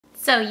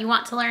So you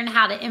want to learn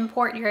how to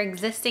import your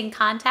existing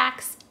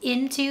contacts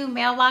into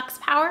Mailbox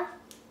Power?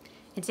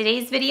 In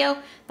today's video,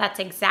 that's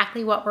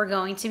exactly what we're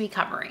going to be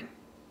covering.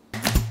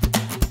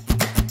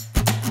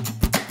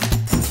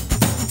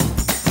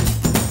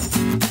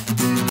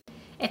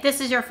 If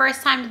this is your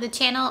first time to the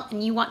channel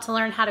and you want to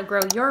learn how to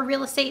grow your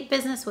real estate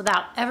business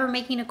without ever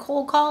making a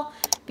cold call,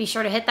 be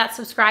sure to hit that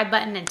subscribe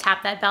button and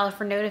tap that bell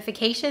for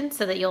notifications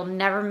so that you'll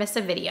never miss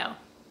a video.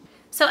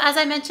 So as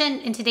I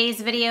mentioned in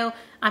today's video,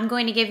 I'm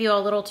going to give you a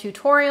little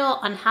tutorial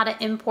on how to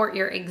import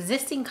your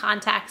existing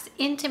contacts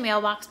into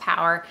Mailbox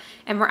Power,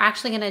 and we're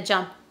actually going to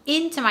jump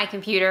into my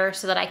computer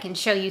so that I can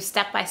show you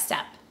step by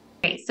step.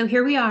 Okay, so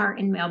here we are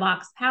in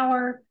Mailbox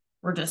Power.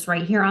 We're just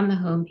right here on the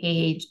home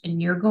page,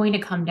 and you're going to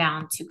come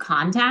down to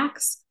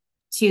contacts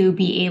to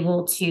be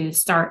able to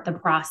start the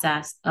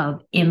process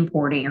of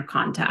importing your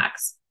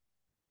contacts.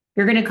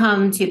 You're going to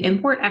come to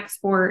import,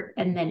 export,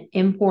 and then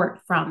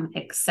import from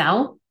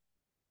Excel.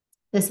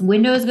 This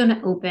window is going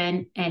to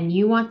open and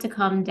you want to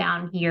come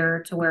down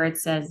here to where it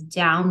says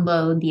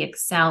download the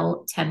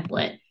Excel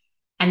template.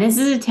 And this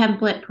is a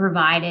template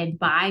provided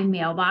by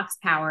Mailbox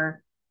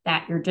Power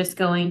that you're just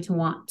going to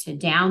want to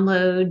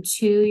download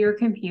to your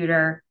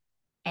computer.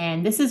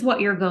 And this is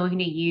what you're going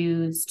to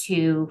use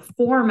to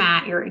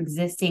format your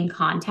existing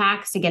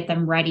contacts to get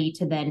them ready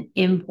to then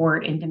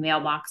import into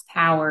Mailbox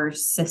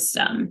Power's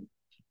system.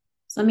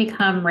 So let me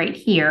come right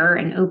here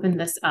and open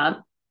this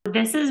up.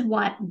 This is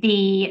what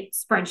the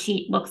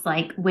spreadsheet looks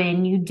like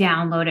when you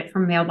download it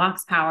from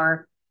Mailbox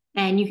Power.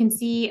 And you can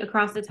see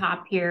across the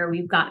top here,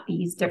 we've got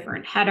these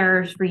different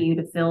headers for you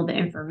to fill the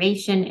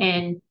information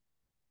in.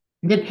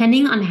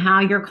 Depending on how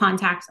your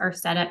contacts are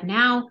set up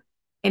now,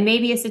 it may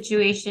be a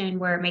situation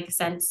where it makes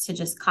sense to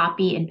just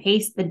copy and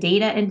paste the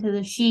data into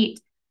the sheet.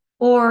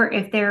 Or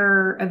if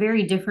they're a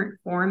very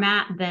different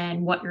format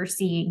than what you're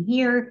seeing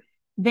here,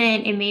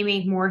 then it may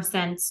make more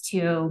sense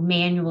to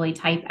manually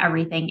type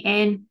everything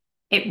in.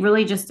 It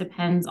really just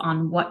depends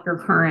on what your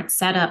current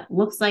setup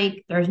looks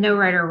like. There's no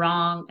right or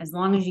wrong. As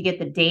long as you get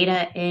the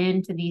data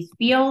into these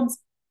fields,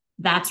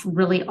 that's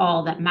really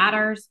all that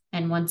matters.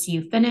 And once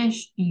you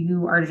finish,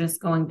 you are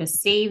just going to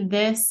save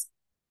this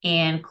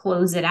and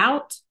close it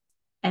out.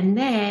 And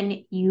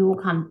then you will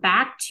come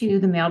back to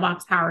the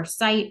Mailbox Power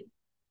site.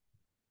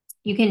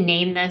 You can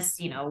name this,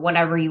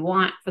 whatever you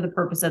want for the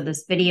purpose of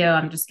this video.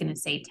 I'm just going to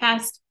say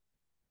test.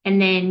 And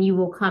then you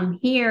will come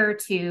here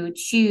to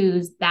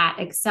choose that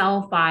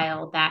Excel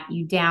file that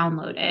you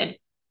downloaded.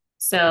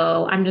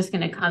 So I'm just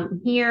going to come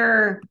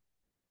here,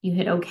 you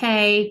hit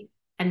OK.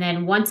 And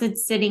then once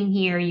it's sitting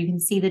here, you can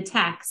see the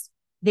text.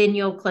 Then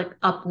you'll click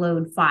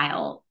upload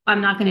file. I'm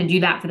not going to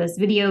do that for this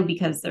video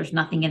because there's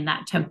nothing in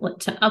that template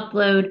to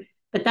upload.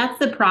 But that's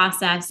the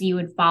process you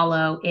would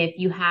follow if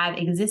you have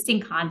existing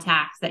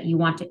contacts that you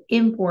want to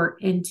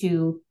import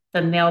into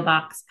the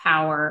Mailbox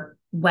Power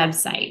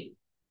website.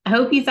 I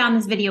hope you found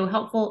this video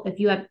helpful. If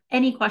you have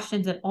any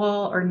questions at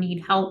all or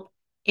need help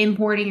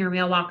importing your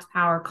Mailbox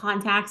Power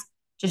contacts,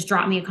 just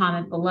drop me a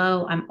comment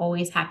below. I'm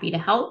always happy to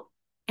help.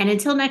 And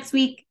until next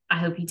week, I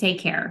hope you take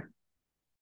care.